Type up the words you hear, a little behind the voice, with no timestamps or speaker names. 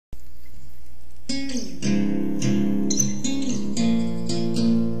Throwing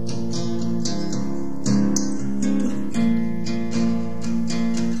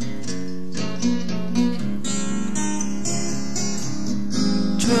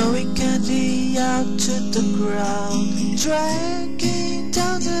candy out to the ground, dragging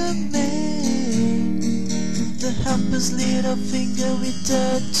down the mane. The helpless little finger with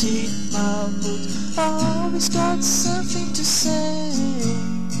dirty mouth always got something to say.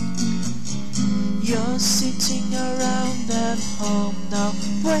 You're sitting around at home now,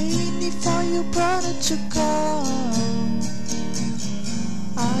 waiting for your brother to come.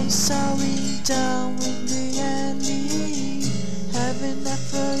 I saw him down in the alley, having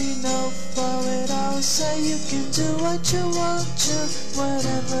never enough for it all. Say you can do what you want to,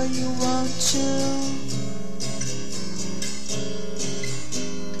 whatever you want to.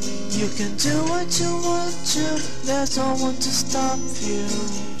 You can do what you want to, there's no one to stop you.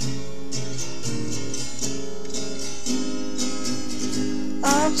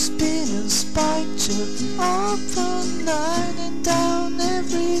 I've been inspired up all night and down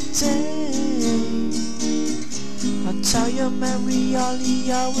every day. I tell your memory all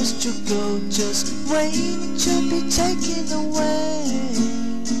the hours to go, just waiting to be taken away.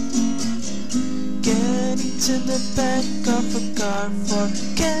 Get into the back of a car for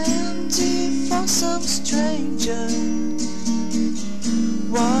candy for some stranger,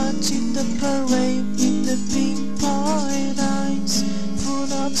 watching the parade with the pinpoint eyes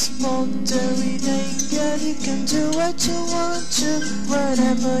full of smoldering anger. You can do what you want to,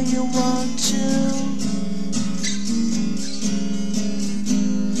 whatever you want to.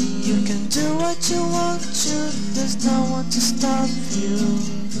 You can do what you want to, there's no one to stop you.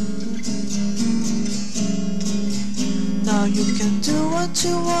 Now you can do what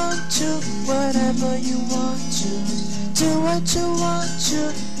you want to, whatever you want to. Do what you want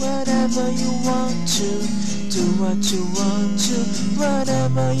to, whatever you want to. Do what you want to,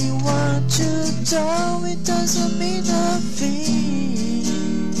 whatever you want to. Though it doesn't mean nothing,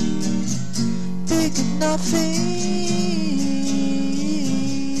 big nothing.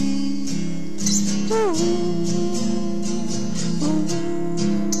 Ooh.